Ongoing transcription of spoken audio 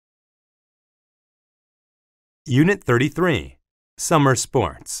Unit 33, Summer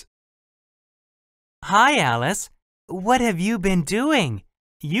Sports. Hi, Alice. What have you been doing?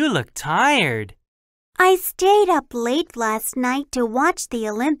 You look tired. I stayed up late last night to watch the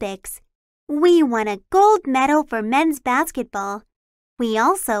Olympics. We won a gold medal for men's basketball. We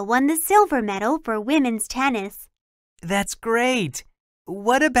also won the silver medal for women's tennis. That's great.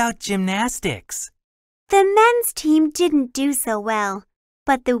 What about gymnastics? The men's team didn't do so well,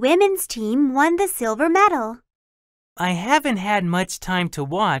 but the women's team won the silver medal. I haven't had much time to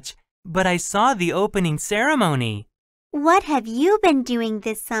watch, but I saw the opening ceremony. What have you been doing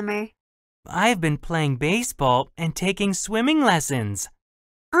this summer? I've been playing baseball and taking swimming lessons.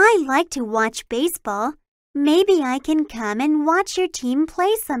 I like to watch baseball. Maybe I can come and watch your team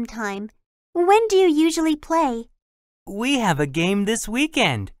play sometime. When do you usually play? We have a game this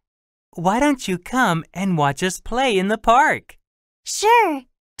weekend. Why don't you come and watch us play in the park? Sure.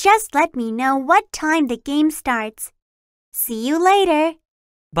 Just let me know what time the game starts. See you later.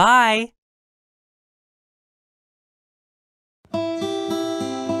 Bye.